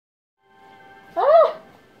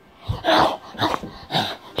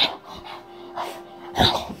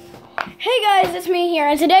here,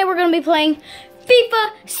 and today we're going to be playing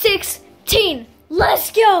FIFA 16.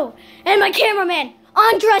 Let's go! And my cameraman,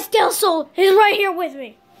 Andres Del Sol, is right here with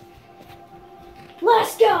me.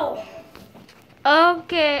 Let's go!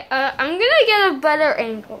 Okay, I'm gonna get a better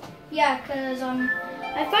angle. Yeah, because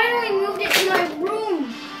I finally moved it to my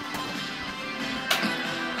room.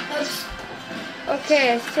 Oops.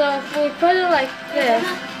 Okay, so if we put it like this.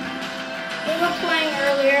 We were playing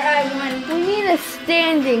earlier, I won. We need a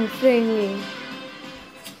standing thingy.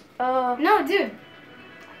 No, dude.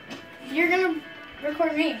 You're gonna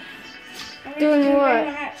record me. Doing what?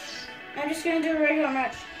 I'm just gonna do a regular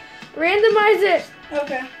match. Randomize it.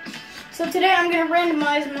 Okay. So today I'm gonna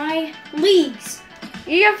randomize my leagues.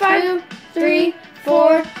 You got 5, 2, 3,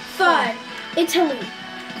 4, 5. Italy.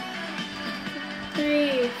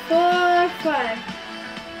 3, 4, 5.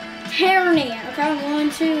 Tyranny. Okay,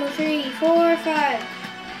 1, 2, 3, 4, 5.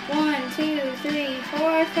 1, 2, 3,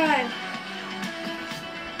 4, 5.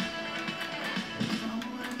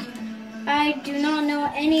 I do not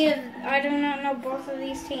know both of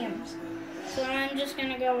these teams. So I'm just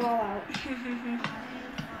gonna go all out.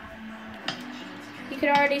 You could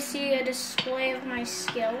already see a display of my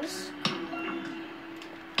skills.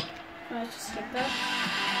 Let's just skip that.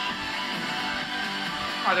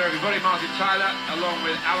 Hi there everybody, Martin Tyler along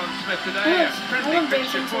with Alan Smith today. A friendly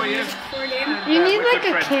fixture for you. You need like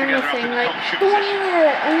a camera thing, like the one in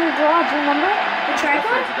your garage, remember? The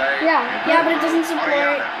tripod? Yeah. Yeah, but it doesn't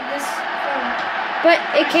support this phone. But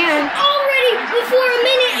it can. Already before a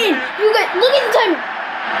minute in! You guys, look at the timer!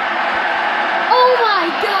 Oh my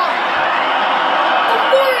god!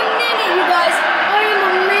 Before a minute, you guys! I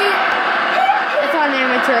am amazing! It's on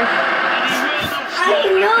amateur. I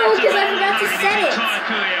know, because I forgot to set it.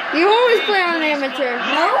 You always play on amateur.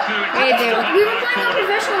 No? Yeah, you do. We were playing on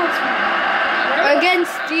professional.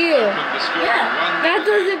 Against you. Yeah. That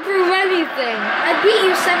doesn't prove anything. I beat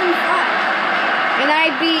you 7-5. And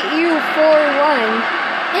I beat you 4-1.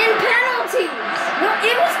 In penalties! No,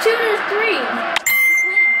 it was 2-3.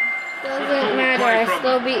 Doesn't matter, I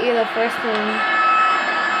still beat you the first one.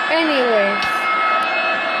 Anyways.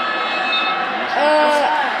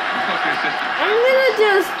 I'm gonna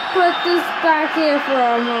just put this back here for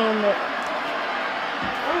a moment.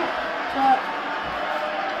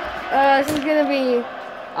 This is gonna be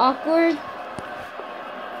awkward.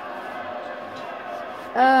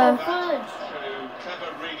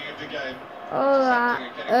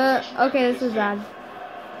 Okay, this is bad.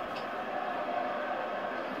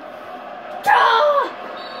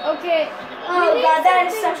 Okay. Oh god, that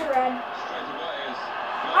is such a run.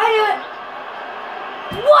 I knew it.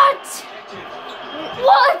 What?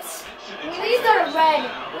 What? These are red.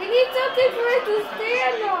 We need something for it to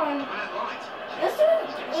stand on.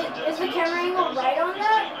 Is the camera angle right on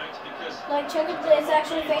that? Like, check it, it's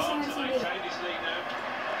actually facing the TV.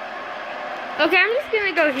 Okay, I'm just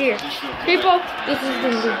gonna go here. People, this is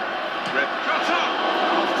gonna be.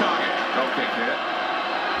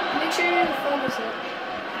 Make sure you focus it.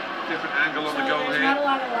 Different angle on the goal there's here. Not a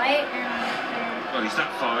lot of light. Well, he's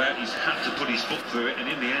that far out, he's had to put his foot through it, and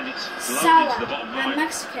in the end it's blown Sala, into the bottom I'm right.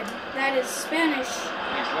 Mexican. That is Spanish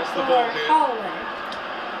He's lost the for ball here. hallway.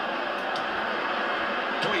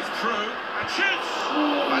 Oh, he's through, and shoots!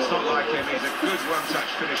 That's not like him, he's a good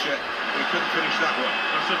one-touch finisher. He couldn't finish that one.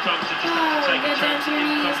 Well, sometimes you just have to take a chance and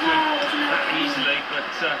it's not good that easily, but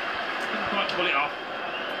couldn't quite pull it off.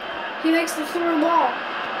 He makes the through ball.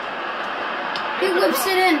 He whips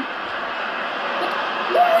it in.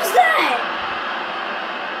 What was that?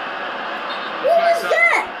 What was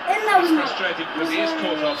that? And that was He's not. frustrated because he is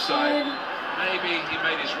caught offside. Maybe he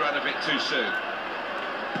made his run a bit too soon.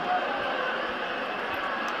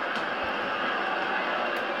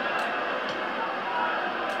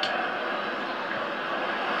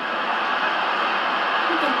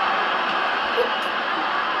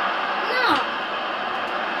 No.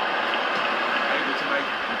 Able to make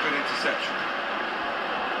a good interception.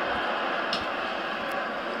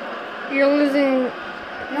 You're losing.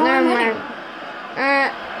 No, Never I'm mind. winning.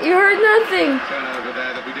 You heard nothing. Turnover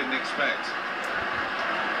there that we didn't expect.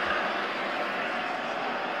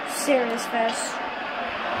 Serious fest.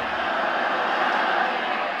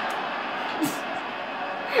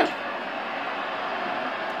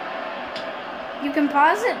 You can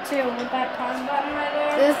pause it too with that pause button right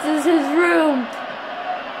there. This is his room.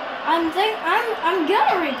 I'm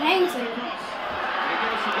gonna repaint it. He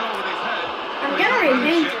goes for goal with his head. I'm gonna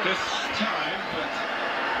repaint it. This time, but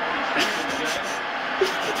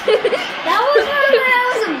That was when I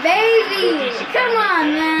was a baby. Come on,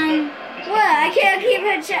 man. What? I can't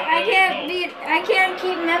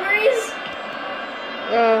keep memories.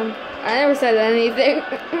 I never said anything.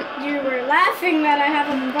 You were laughing that I have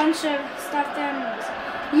a bunch of stuffed animals.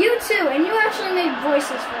 You too, and you actually made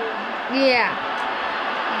voices for them. Yeah.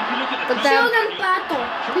 But Show them Pato.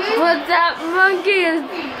 But that monkey is...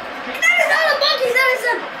 That is not a monkey, that is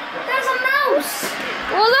a mouse.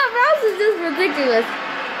 Well, that mouse is just ridiculous.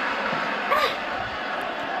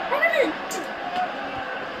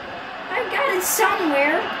 I got it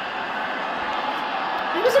somewhere.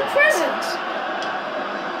 It was a present.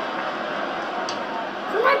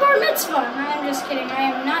 For my bar mitzvah. I'm just kidding.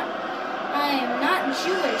 I am not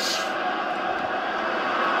Jewish.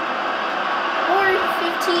 Or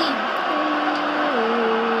 15.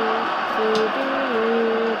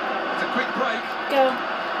 It's a quick break. Go.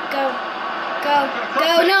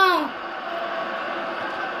 No.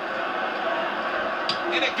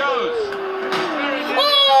 In it goes.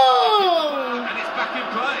 Oh! And it's back in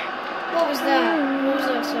play. What was that? What was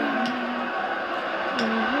that sound?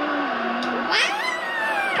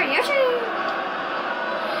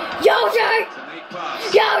 Yoshi! It's a neat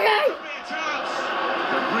pass. Yoshi! Could be a chance.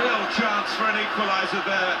 The real chance for an equaliser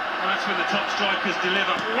there. Well, that's when the top strikers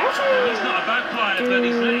deliver. He's not a bad player, but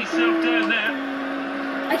he's let himself down there.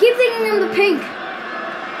 I keep thinking I'm the pink.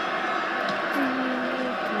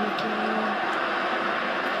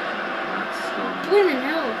 Win the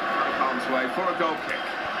hell. Harm's way for a goal kick.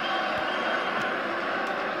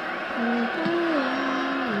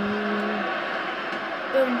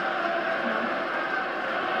 Boom.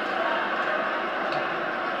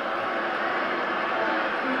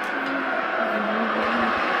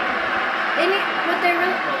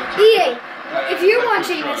 EA, if you're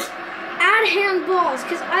watching this, add handballs,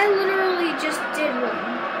 because I literally just did one.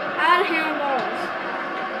 Add handballs.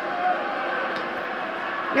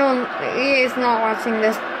 No, EA's not watching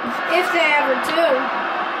this. If they ever do.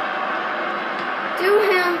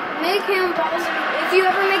 Make handballs. If you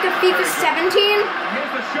ever make a FIFA 17,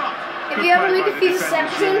 Here's the shot. if you ever make a FIFA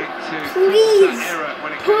 17, please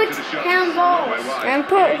put handballs. And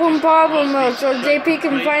put home problem mode so JP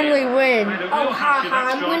can finally win. Oh, haha,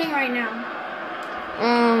 I'm winning right now.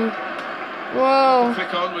 Well,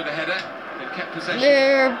 Flick on with the header. They've kept possession.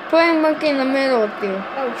 they're putting monkey in the middle with you.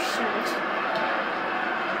 Oh, shit.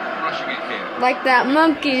 Rushing it here. Like that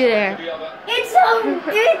monkey there. It's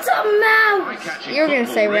a mouse. You're gonna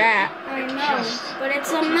say rat. I know, but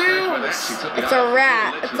it's a mouse. It's a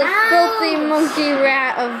rat. It's a filthy monkey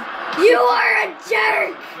rat of... You are a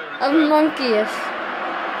jerk. Of monkeys.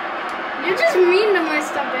 You're just mean to my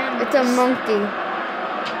stuffed animals. It's a monkey.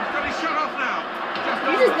 Got his shot off now.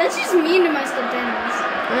 That's just mean to my stuffed animals.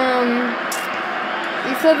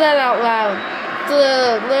 You said that out loud. It's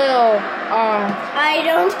a little, I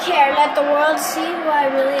don't care. Let the world see who I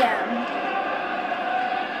really am.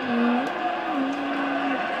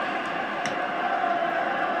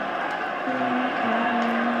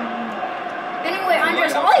 Anyway,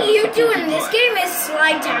 Andres, all you do in this game is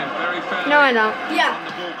slide tackle. No, I don't. Yeah.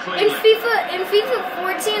 In FIFA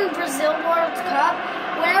 14 Brazil World Cup,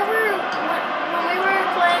 when we were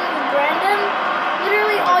playing with Brandon,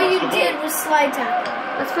 literally all you did was slide tackle.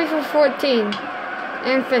 That's FIFA 14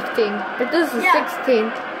 and 15, but this is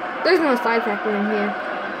 16. There's no slide tackle in here.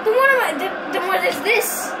 Then what is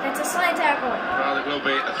this? That's a slide tackle. Well, it will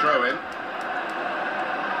be a throw-in.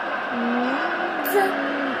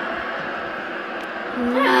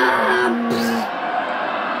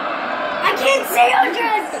 I can't see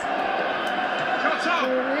Andres! Shots up.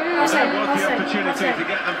 Offside, That was the opportunity offside. to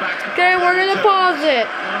get them back. Okay, we're gonna pause it.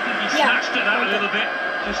 I think he snatched at that a little bit.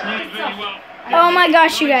 Just knew it really well. Oh my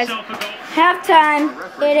gosh, you guys. Halftime.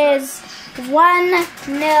 It is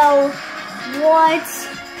 1-0. What?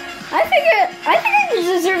 I think I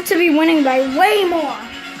deserve to be winning by way more.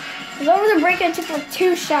 Because over the break I took like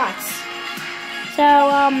 2 shots. So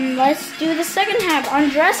let's do the second half.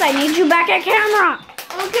 Andres, I need you back at camera.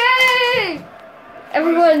 Okay.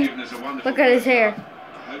 Everyone, look at his hair.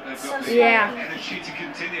 Yeah.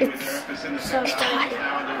 So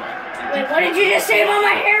wait, what did you just say about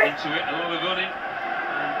my hair?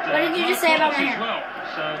 What did you just say about my hair?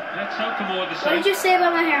 So let's hope for more of the What did you say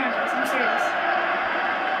about my hair, Andres? I'm serious.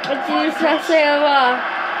 What did you say about?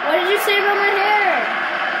 What did you say about my hair?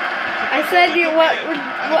 I said you what?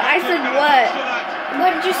 I said what?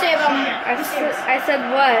 What did you say about my hair? I said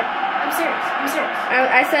what? I'm serious. I'm serious.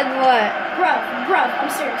 I said what? Bro, I'm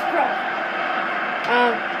serious, bro.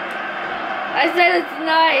 I said it's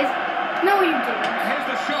nice. No, you didn't. Here's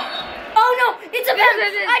the shot. Oh no, it's a pen.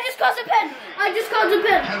 I just called a pen.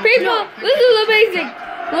 People, this is amazing.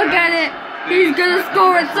 Look at it. He's gonna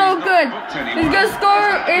score it so good. He's gonna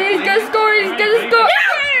score, and he's gonna score, he's gonna score. No,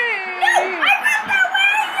 I went that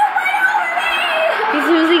way. You went over me. He's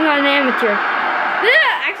losing on future.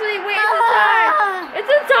 Yeah, actually, wait, it's a tie. It's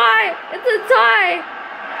a tie. It's a tie.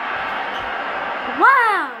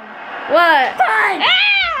 Wow. What? Fine. Ah,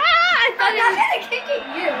 I I'm thought not gonna kick at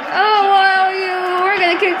you. Oh, well, we're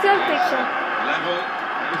gonna kick something. Level.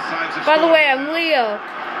 Both sides are By the way, scoring. I'm Leo.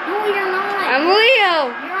 No, you're not. I'm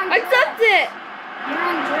Leo. You're on Accept it. You're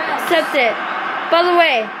on drugs. Accept it. By the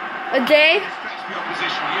way, a day. Stretch the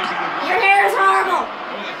opposition using the Your hair is horrible.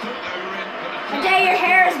 Oh, they thought they were in, but Today your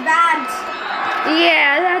hair is bad.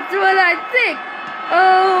 Yeah, that's what I think.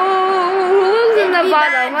 Oh, who's in the It'd be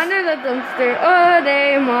bottom? bad. Under the dumpster. Oh,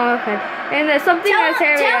 they Morphin. And there's something as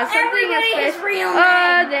hairy tell as something everybody as his real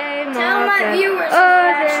Oh, name. they Tell my Morphin. viewers his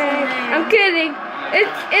Oh, actual they. name. I'm kidding.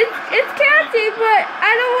 It's catchy, but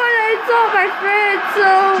I don't want to insult my friends, so.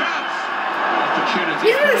 opportunity.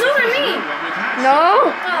 He's been insulting me. No,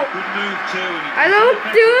 Oh. Good move too. And I don't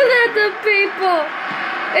do that to people.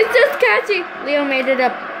 It's just catchy. Leo made it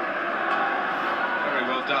up. Very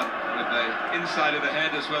well done. With the inside of the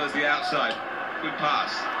head as well as the outside. Good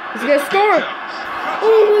pass. He's gonna score.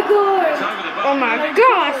 Oh my god. It's over the bar. Oh my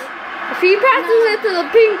gosh! If he passes it to the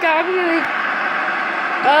pink guy, I'm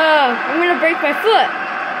gonna break my foot.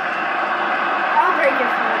 I'll break your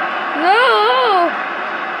foot. No!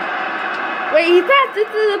 Wait, he passed it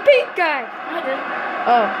to the pink guy. I did.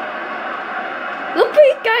 Oh. The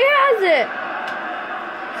pink guy has it.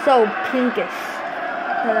 So pinkish.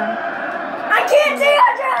 I can't see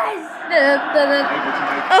your dress.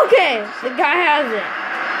 Okay, the guy has it.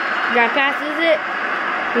 The guy passes it.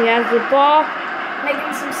 He has the ball.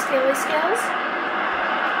 Making some skilly skills.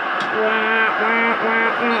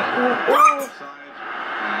 What?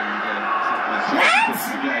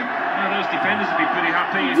 Those defenders would be pretty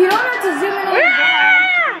happy. You don't have to zoom in on the ball.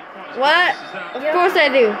 What? Of course I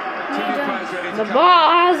do. The ball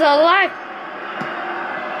has a life.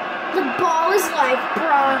 The ball is life,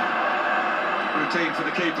 bruh. Routine for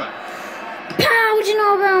the keeper. Pow, what you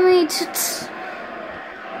know about me?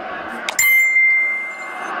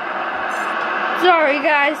 Sorry,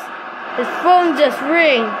 guys. His phone just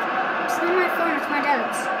ringed. It's not my phone, it's my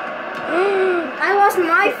dad's. I lost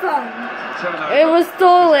my phone. It was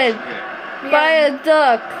stolen by a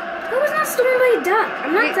duck. It was not stolen by a duck.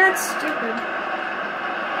 I'm not that stupid.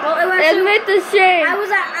 Well, it actually, Admit the shame.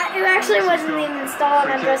 it actually wasn't even stolen.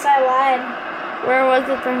 I guess I lied. Where was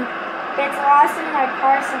it then? It's lost in my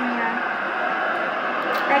car somewhere.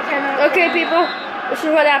 I cannot. Okay, people. This is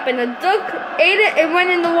what happened. The duck ate it and went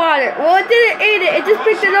in the water. Well, it didn't eat it. It just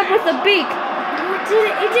picked it up with a beak. No, it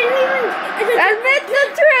didn't. It didn't even. Admit the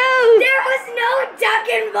truth. There was no duck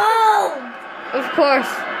involved. Of course,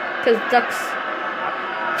 because ducks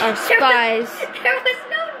are spies. There was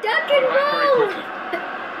no duck involved.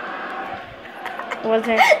 Was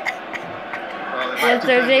there? Was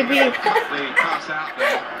there, JP? The pass out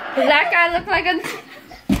there. Does that guy look like a...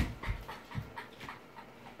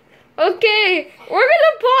 Okay, we're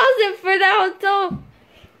gonna pause it for now until...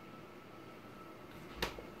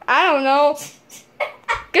 I don't know.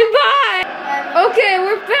 Goodbye! Okay,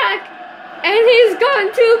 we're back! And he's gone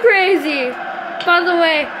too crazy. By the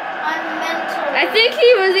way, I'm mental. I think he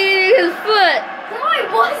was eating his foot. No, I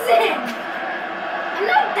wasn't. I'm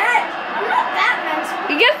not that mental.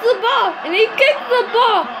 He gets the ball, and he kicks the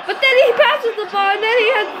ball, but then he passes the ball, and then he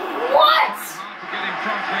has... What? Get in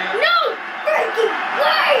front here. No freaking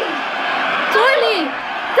way! 20!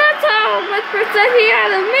 That's how much percent he had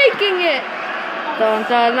of making it! Dun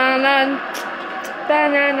dun dun dun. Dun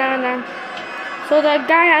dun dun dun. So the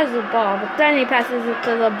guy has the ball, but then he passes it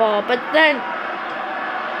to the ball, but then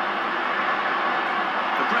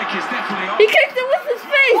The break is definitely on. he kicked it with his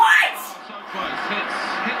face! What? So close.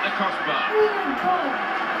 Hit the crossbar. Oh my god.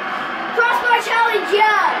 Crossbar challenge,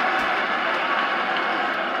 yeah!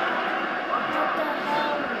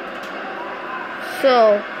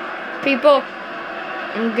 So, people,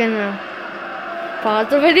 I'm gonna pause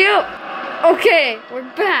the video. Okay, we're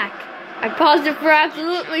back. I paused it for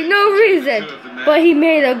absolutely no reason, but he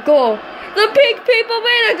made a goal. The pink people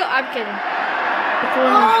made a goal. I'm kidding.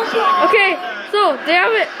 Okay, so they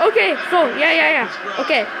have it. Okay, so yeah.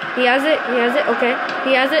 Okay, he has it. Okay,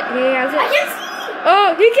 he has it. I can't see!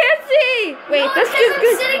 Oh, he can't see. Wait, No, that's because just I'm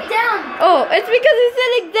good. sitting down. Oh, it's because he's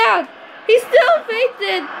sitting down. He still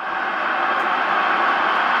fainted.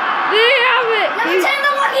 They have it. Number 10,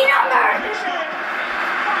 the lucky number!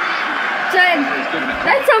 10.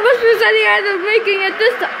 That's how much percent he had of making it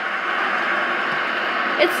this time.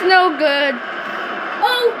 It's no good.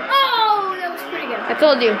 Oh, that was pretty good. I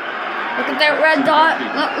told you. Look at that red dot.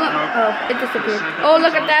 Look. Oh, it disappeared. Oh,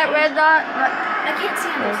 look at that red dot. I can't see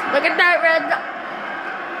on this. Look at that red dot.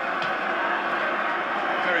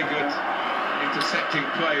 Very good intercepting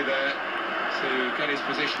play there. to get his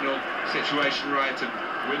positional situation right and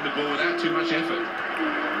win the ball without too much effort.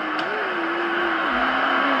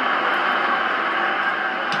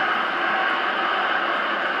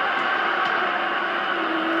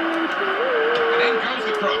 And in goes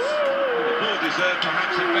the cross. Well, the ball deserved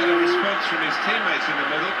perhaps a better response from his teammates in the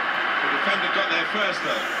middle. The defender got there first,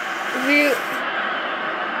 though.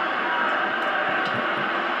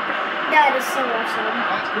 That is so awesome.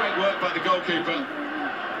 That's great work by the goalkeeper.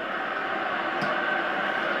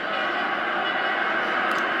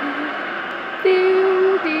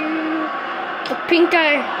 The pink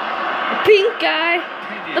guy. The pink guy.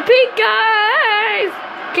 The pink guys.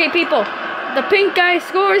 Okay, people. The pink guy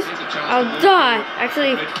scores. I'll die.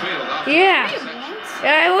 Actually, yeah.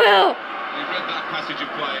 Yeah, I will. Read that passage of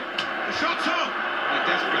play. The shot's on.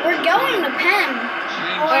 We're going to pen.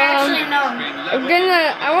 Oh, actually, no.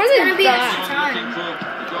 I want to It's gonna be die. extra time.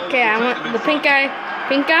 Okay, I want the pink guy.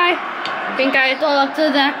 Pink guy. Pink guy. It's all up to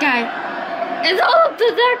that guy. It's all up to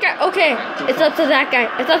that guy. Okay, it's up to that guy.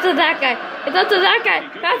 It's up to that guy. It's up to that guy.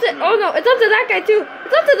 That's it. Oh no, it's up to that guy too.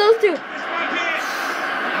 It's up to those two.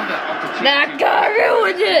 That guy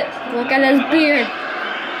ruined it. Look at his beard.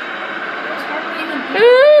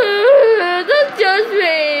 Don't judge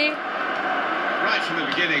me. Right from the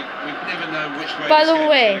beginning, we've never known which way. By this the game's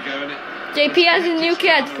way, gonna go, and JP has a new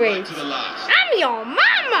catchphrase. to the last. I'm your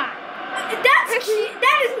mama. That is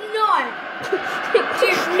not.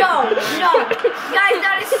 Dude, no. Guys,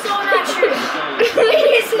 that is so not true. It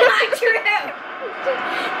is not true.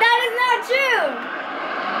 That is not true.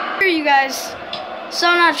 You guys, so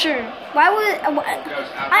not true. Why would I am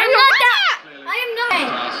not that. I am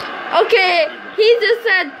not. Okay, he just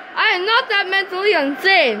said I am not that mentally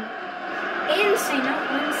insane. Insane,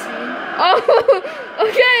 not insane. Oh,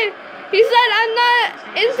 okay. He said I'm not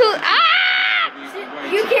into.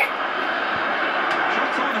 You can't.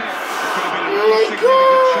 Shots on here. Oh my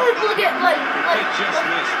God! Look at It just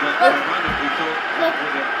missed, but the moment we thought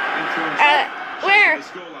would have influenced Where? the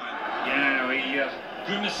scoreline. Yeah,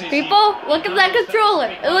 goodness is People, look at that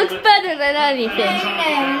controller. It looks better than anything.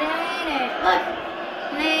 Look.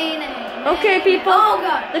 Okay, people. Oh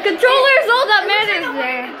God. The controller is all that matters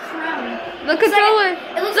there. The controller.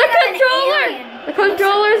 The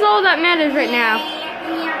controller is all that matters right now.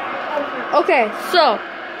 Okay, so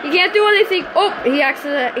he can't do anything. Oh, he has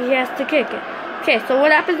to kick it. Okay, so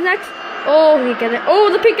what happens next? Oh, he get it. Oh,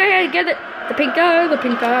 the pink guy get it. The pink guy. The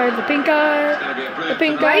pink guy. The pink guy. The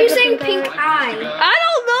pink guy. Why are you saying pink eye? I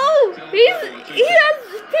don't know. He has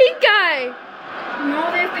pink eye.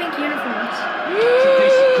 No, they have pink uniforms. It's a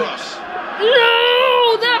decent cross.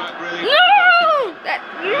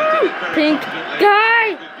 Pink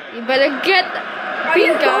guy. You better get the Are pink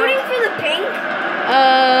you guy. voting for the pink?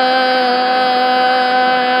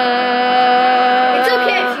 It's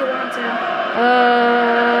okay if you want to.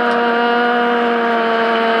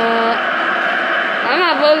 I'm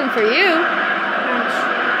not voting for you.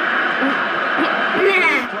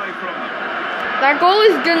 That goal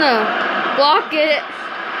is gonna block it.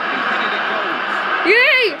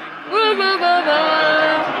 Yay! I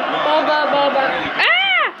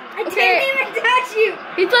didn't even touch you.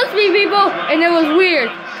 He touched me, people, and it was weird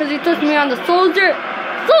because he touched me on the shoulder.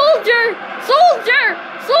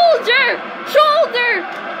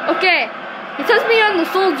 Okay, he touched me on the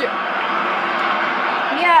shoulder.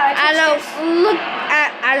 Yeah,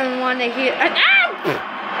 I don't want to hear.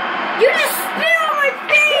 You just spit on my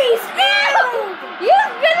face. Ew! You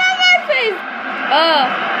spit on my face.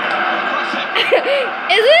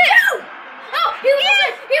 Is it? Oh, he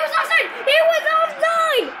was offside.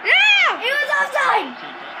 Yeah! He was offside.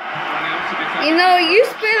 You know, you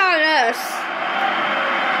spit on us.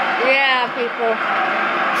 Yeah, people.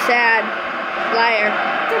 Sad. Liar.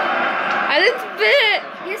 I didn't spit.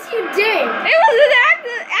 Yes, you did. It was an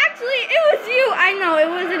accident. Actually, it was you. I know, it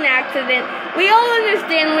was an accident. We all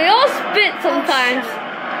understand. We all spit sometimes.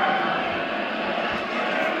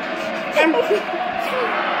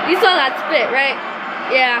 You saw that spit, right?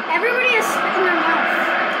 Yeah. Everybody has spit in their mouth.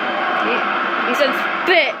 You said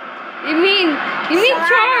spit. You mean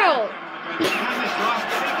Charles.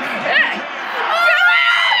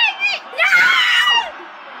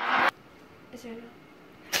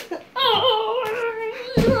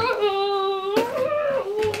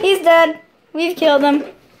 He's dead. We've killed him.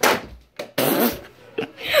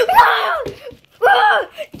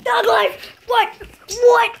 Dog life. What?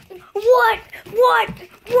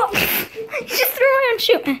 Just throw around and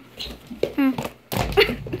shoot me.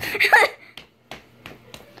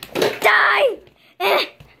 Die!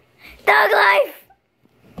 Dog life!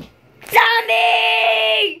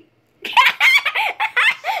 Zombie!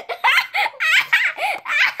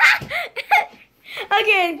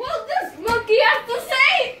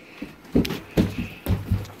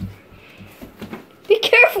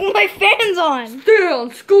 on. Stay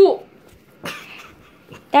on school.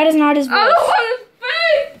 That is not his voice. I don't want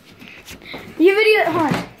his face. You video,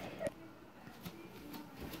 hold on.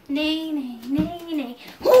 Nay, nay, nay, nay.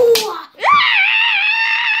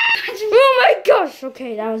 Oh my gosh.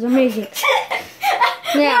 Okay, that was amazing.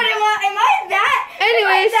 Yeah. What, am I that?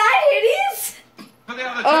 Anyways. Am I that hideous? For the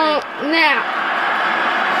other team. Now.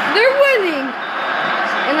 They're winning.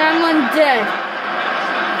 And I'm undead.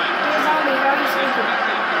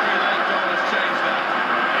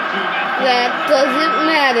 That doesn't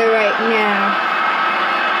matter right now.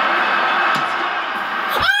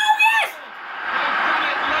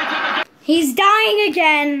 He's dying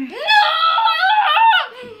again. No!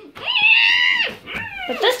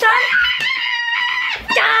 But this time,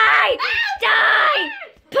 die! Die!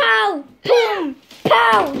 Pow! Boom!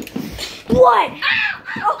 Pow! What?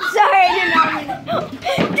 Oh, sorry, I didn't know.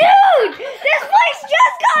 Dude! This place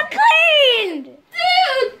just got cleaned!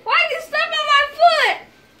 Dude! Why did you step on my foot?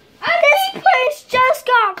 This place just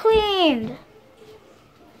got cleaned.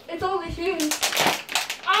 It's only shoes.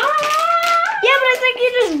 Yeah, but I think you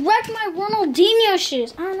just wrecked my Ronaldinho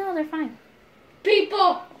shoes. Oh no, they're fine.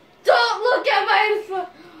 People, don't look at my foot.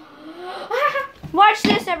 Watch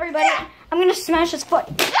this, everybody. I'm gonna smash his foot.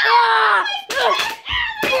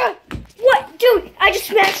 What? Dude, I just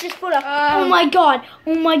smashed his foot up. Oh my god.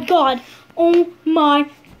 Oh my god. Oh my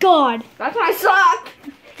god. That's my sock.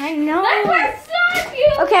 I know. That's my sock,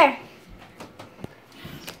 you. Okay.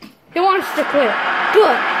 He wants to quit.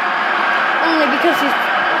 Good. Only because he's...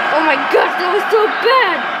 Oh my gosh, that was so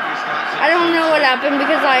bad. I don't know what happened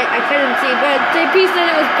because I couldn't see, but JP said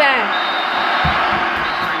it was bad.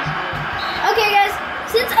 Okay, guys.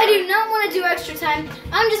 Since I do not want to do extra time,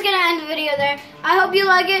 I'm just going to end the video there. I hope you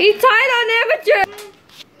like it. He's tied on amateur.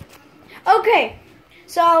 Okay.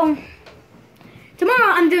 So,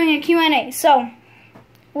 tomorrow I'm doing a Q&A. So,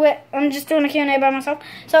 I'm just doing a Q&A by myself.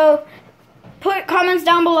 So, put comments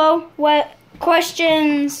down below. What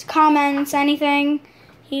questions, comments, anything.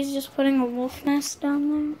 He's just putting a wolf nest down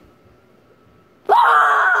there.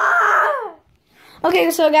 Ah!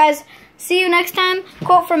 Okay, so guys, see you next time.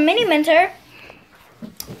 Quote from Mini Minter.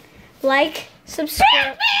 Like,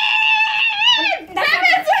 subscribe.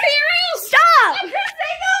 Stop!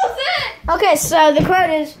 Okay, so the quote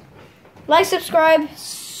is, like, subscribe.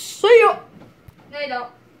 See you. No, you don't.